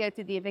had to go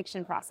through the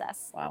eviction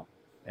process. Wow.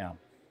 Yeah.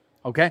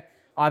 Okay.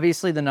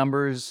 Obviously, the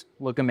numbers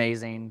look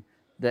amazing.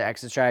 The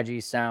exit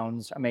strategy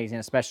sounds amazing,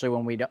 especially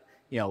when we don't,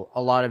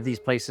 a lot of these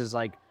places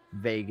like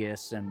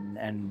Vegas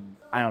and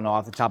I don't know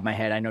off the top of my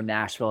head, I know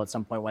Nashville at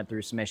some point went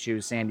through some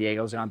issues. San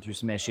Diego's gone through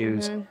some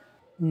issues. Mm-hmm.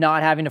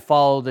 Not having to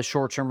follow the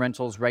short-term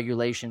rentals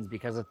regulations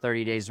because of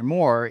 30 days or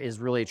more is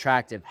really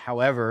attractive.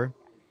 However,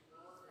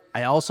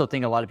 I also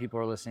think a lot of people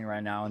are listening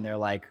right now and they're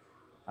like,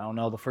 I don't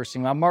know the first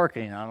thing about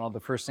marketing. I don't know the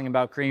first thing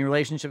about creating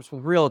relationships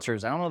with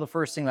realtors. I don't know the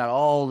first thing about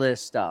all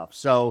this stuff.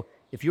 So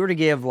if you were to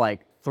give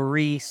like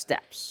 3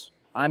 steps,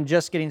 I'm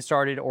just getting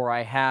started or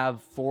I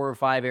have 4 or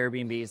 5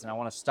 Airbnbs and I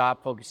want to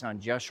stop focusing on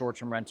just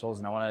short-term rentals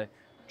and I want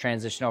to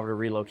transition over to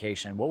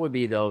relocation, what would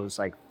be those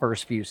like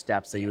first few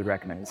steps that you would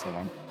recommend to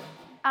someone?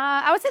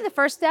 I would say the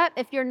first step,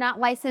 if you're not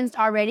licensed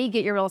already,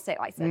 get your real estate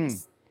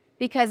license.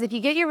 Because if you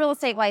get your real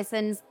estate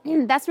license,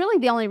 that's really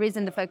the only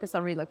reason to focus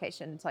on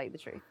relocation, to tell you the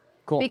truth.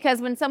 Cool. Because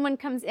when someone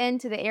comes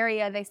into the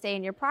area, they stay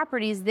in your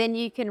properties, then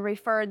you can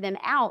refer them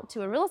out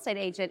to a real estate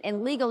agent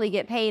and legally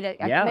get paid a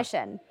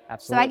commission.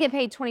 Absolutely. So I get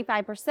paid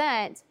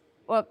 25%,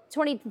 or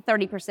 20 to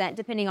 30%,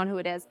 depending on who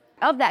it is,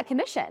 of that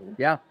commission.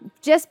 Yeah.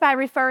 Just by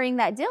referring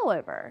that deal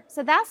over.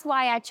 So that's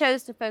why I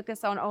chose to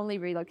focus on only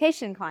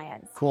relocation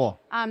clients. Cool.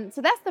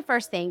 So that's the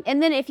first thing.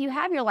 And then if you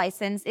have your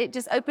license, it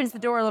just opens the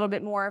door a little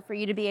bit more for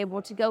you to be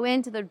able to go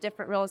into the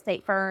different real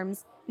estate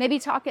firms, maybe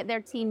talk at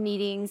their team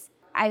meetings.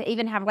 I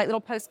even have like little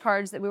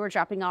postcards that we were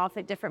dropping off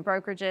at different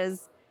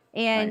brokerages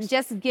and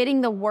just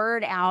getting the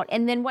word out.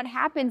 And then what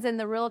happens in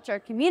the realtor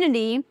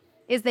community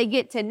is they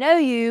get to know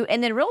you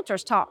and then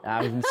realtors talk.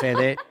 I was going to say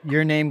that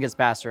your name gets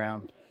passed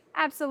around.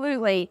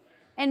 Absolutely.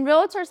 And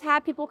realtors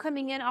have people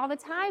coming in all the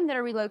time that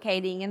are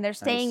relocating and they're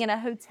staying in a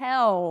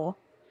hotel.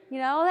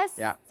 It's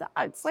like,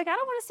 I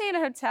don't want to stay in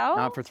a hotel.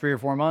 Not for 3 or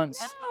 4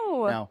 months.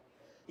 No.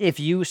 If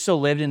you still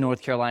lived in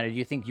North Carolina, do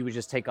you think you would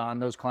just take on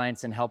those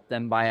clients and help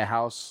them buy a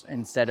house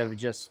instead of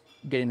just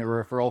getting the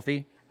referral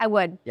fee? I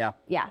would. Yeah.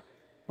 Yeah.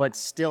 But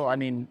still,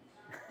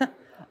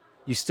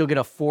 you still get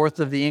 1/4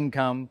 of the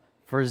income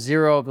for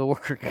 0 of the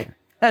work.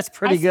 That's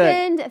pretty good. I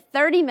spend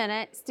 30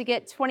 minutes to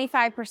get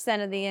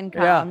 25% of the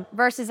income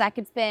versus I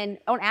could spend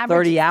on average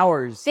 30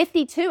 hours.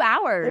 52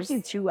 hours.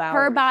 52 hours.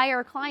 Per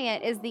buyer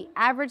client is the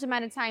average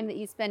amount of time that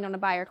you spend on a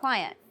buyer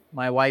client.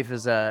 My wife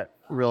is a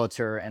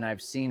realtor, and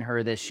I've seen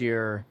her this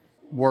year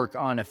work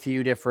on a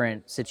few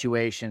different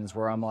situations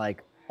where I'm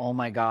like, oh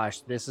my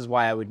gosh, this is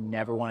why I would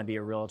never want to be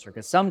a realtor.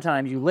 Because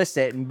sometimes you list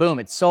it and boom,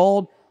 it's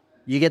sold.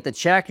 You get the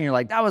check and you're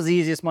like, that was the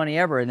easiest money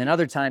ever. And then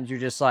other times you're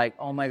just like,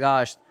 oh my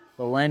gosh,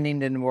 the lending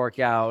didn't work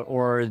out,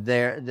 or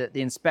the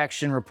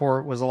inspection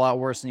report was a lot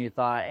worse than you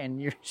thought. And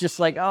you're just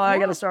like, oh, I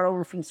got to start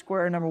over from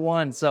square number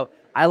one. So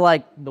I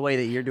like the way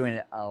that you're doing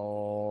it a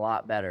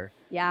lot better.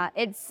 Yeah,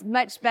 it's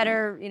much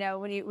better, you know,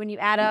 when you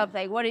add up,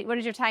 like, what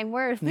is your time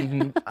worth?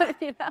 You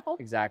know?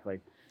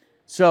 Exactly.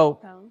 So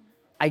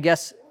I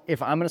guess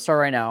if I'm going to start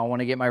right now, I want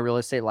to get my real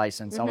estate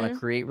license. I want to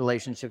create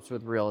relationships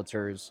with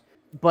realtors.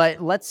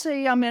 But let's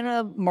say I'm in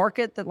a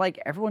market that like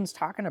everyone's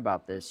talking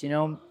about this, you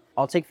know,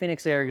 I'll take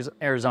Phoenix,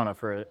 Arizona,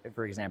 for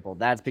example.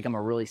 That's become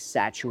a really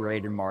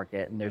saturated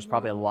market, and there's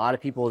probably a lot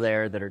of people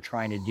there that are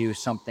trying to do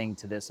something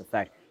to this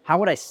effect. How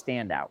would I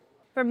stand out?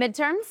 For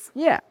midterms?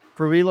 Yeah,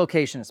 for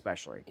relocation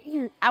especially.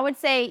 I would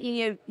say,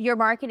 you know, your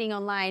marketing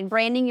online,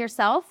 branding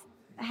yourself,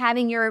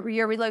 having your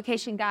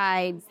relocation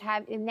guides.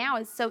 And now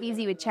it's so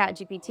easy with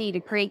ChatGPT to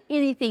create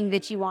anything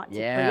that you want to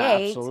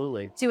create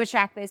absolutely. To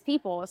attract those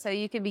people. So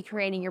you could be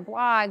creating your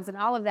blogs and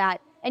all of that.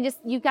 And just,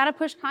 you've got to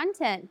push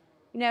content.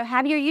 You know,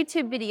 have your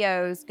YouTube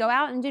videos, go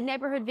out and do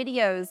neighborhood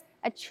videos,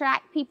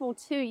 attract people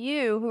to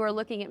you who are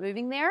looking at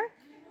moving there,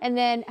 and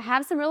then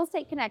have some real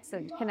estate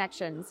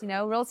connections, you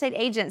know, real estate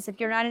agents. If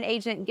you're not an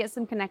agent, get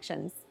some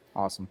connections.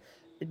 Awesome.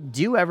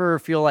 Do you ever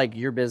feel like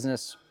your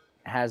business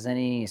has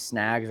any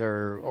snags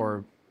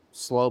or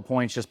slow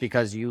points just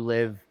because you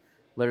live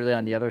literally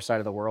on the other side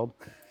of the world?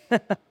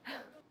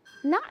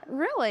 Not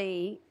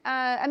really.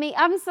 I mean,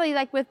 obviously,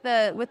 like with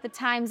the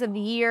times of the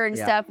year and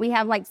stuff, we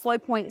have like slow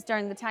points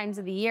during the times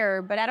of the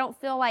year. But I don't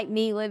feel like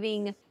me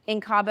living in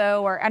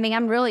Cabo, or I mean,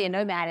 I'm really a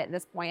nomad at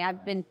this point.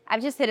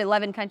 I've just hit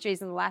 11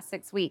 countries in the last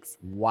 6 weeks.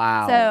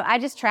 Wow. So I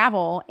just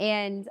travel,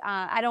 and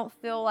I don't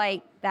feel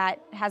like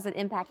that has an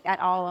impact at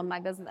all on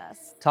my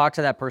business. Talk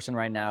to that person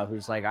right now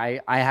who's like,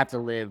 I have to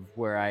live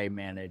where I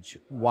manage.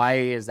 Why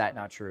is that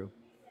not true?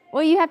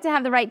 Well, you have to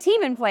have the right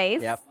team in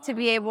place to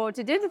be able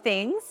to do the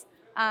things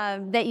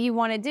that you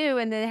want to do,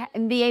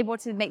 and be able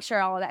to make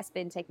sure all of that's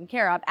been taken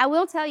care of. I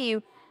will tell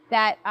you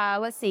that,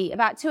 let's see,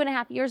 about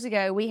 2.5 years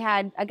ago, we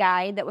had a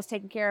guy that was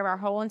taking care of our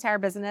whole entire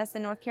business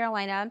in North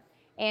Carolina,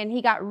 and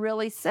he got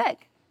really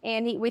sick,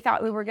 and we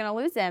thought we were going to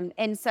lose him.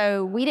 And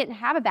so we didn't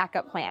have a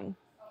backup plan.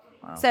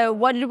 Wow. So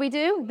what did we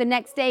do? The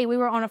next day we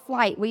were on a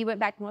flight. We went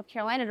back to North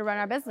Carolina to run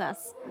our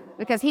business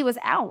because he was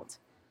out.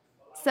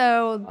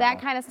 So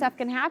that kind of stuff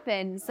can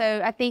happen.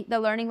 So I think the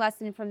learning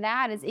lesson from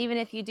that is, even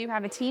if you do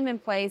have a team in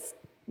place,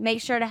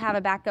 make sure to have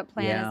a backup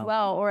plan as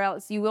well, or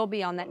else you will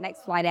be on that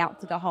next flight out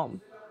to go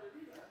home.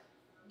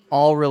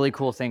 All really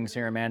cool things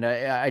here,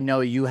 Amanda. I know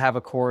you have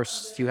a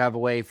course, you have a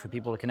way for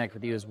people to connect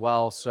with you as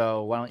well.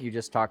 So why don't you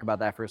just talk about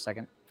that for a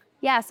second?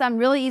 Yeah, so I'm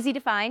really easy to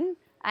find.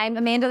 I'm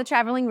Amanda the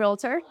Traveling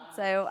Realtor.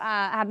 So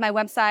I have my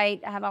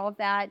website, I have all of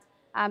that.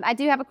 I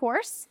do have a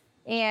course,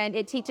 and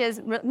it teaches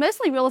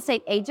mostly real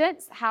estate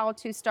agents how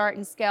to start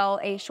and scale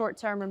a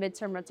short-term or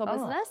mid-term rental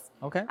business.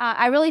 Okay.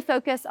 I really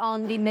focus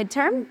on the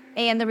mid-term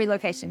and the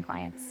relocation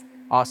clients.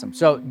 Awesome.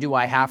 So do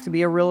I have to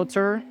be a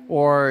realtor,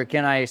 or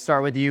can I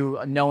start with you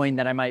knowing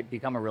that I might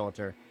become a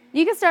realtor?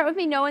 You can start with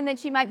me knowing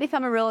that you might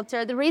become a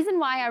realtor. The reason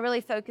why I really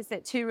focus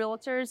at 2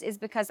 realtors is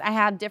because I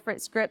have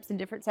different scripts and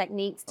different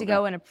techniques to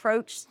go and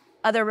approach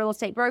other real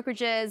estate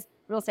brokerages,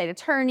 real estate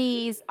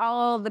attorneys,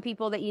 all of the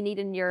people that you need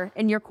in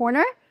your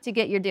corner to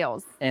get your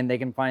deals. And they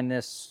can find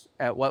this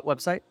at what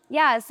website?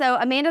 Yeah, so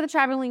Amanda the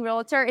Traveling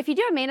Realtor. If you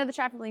do Amanda the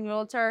Traveling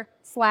Realtor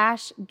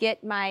 /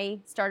 get my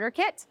starter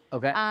kit,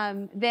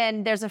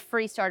 then there's a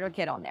free starter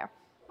kit on there.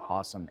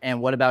 Awesome.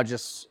 And what about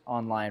just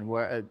online?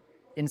 Where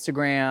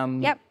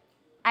Instagram? Yep.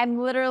 I'm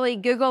literally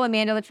Google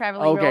Amanda the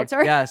Traveling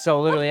Realtor. Yeah,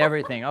 so literally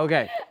everything.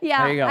 Okay.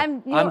 Yeah. There you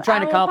go. I'm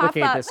trying to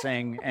complicate this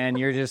thing, and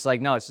you're just like,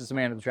 no, it's just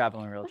Amanda the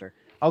Traveling Realtor.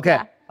 Okay.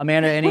 Yeah.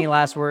 Amanda, any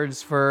last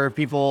words for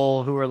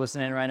people who are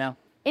listening right now?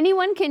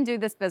 Anyone can do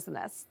this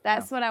business.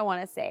 That's what I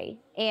want to say.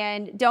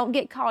 And don't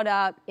get caught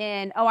up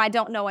in, I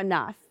don't know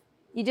enough.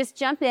 You just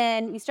jump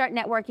in, you start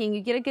networking, you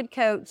get a good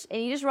coach,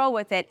 and you just roll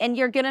with it. And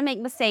you're going to make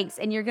mistakes,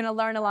 and you're going to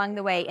learn along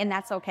the way, and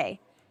that's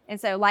okay. And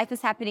so life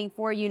is happening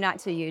for you, not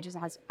to you. Just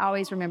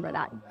always remember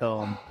that.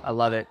 Boom. I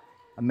love it.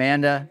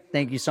 Amanda,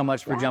 thank you so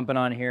much for jumping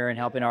on here and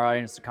helping our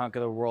audience to conquer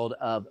the world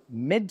of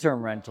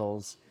midterm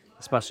rentals,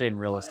 especially in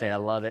real estate. I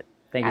love it.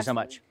 Thank you so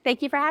much.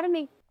 Thank you for having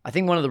me. I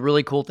think one of the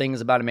really cool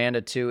things about Amanda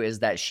too is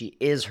that she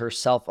is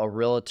herself a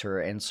realtor.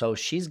 And so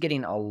she's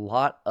getting a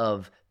lot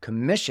of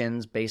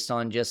commissions based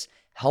on just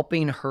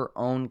helping her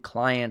own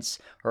clients,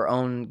 her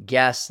own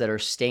guests that are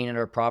staying at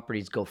her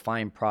properties go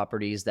find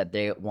properties that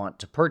they want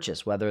to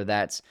purchase, whether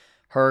that's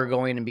her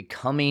going and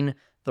becoming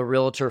the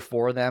realtor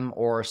for them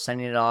or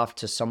sending it off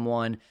to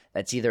someone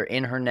that's either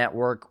in her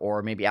network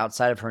or maybe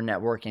outside of her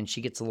network, and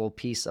she gets a little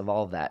piece of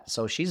all of that.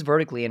 So she's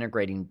vertically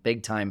integrating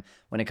big time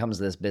when it comes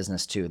to this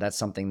business too. That's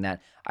something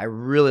that I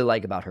really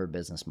like about her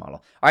business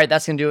model. All right,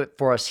 that's going to do it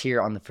for us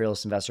here on the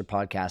Fearless Investor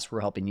Podcast.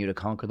 We're helping you to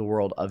conquer the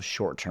world of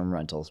short-term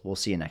rentals. We'll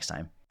see you next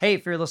time. Hey,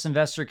 Fearless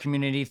Investor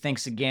community,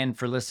 thanks again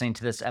for listening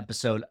to this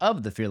episode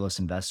of The Fearless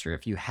Investor.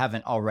 If you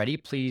haven't already,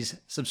 please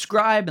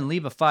subscribe and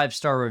leave a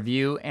 5-star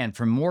review. And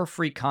for more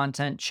free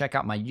content, check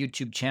out my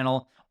YouTube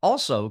channel,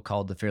 also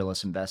called The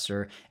Fearless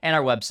Investor, and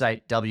our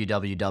website,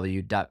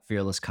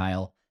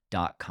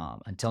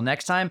 www.fearlesskyle.com. Until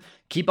next time,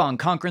 keep on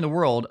conquering the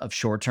world of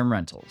short-term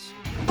rentals.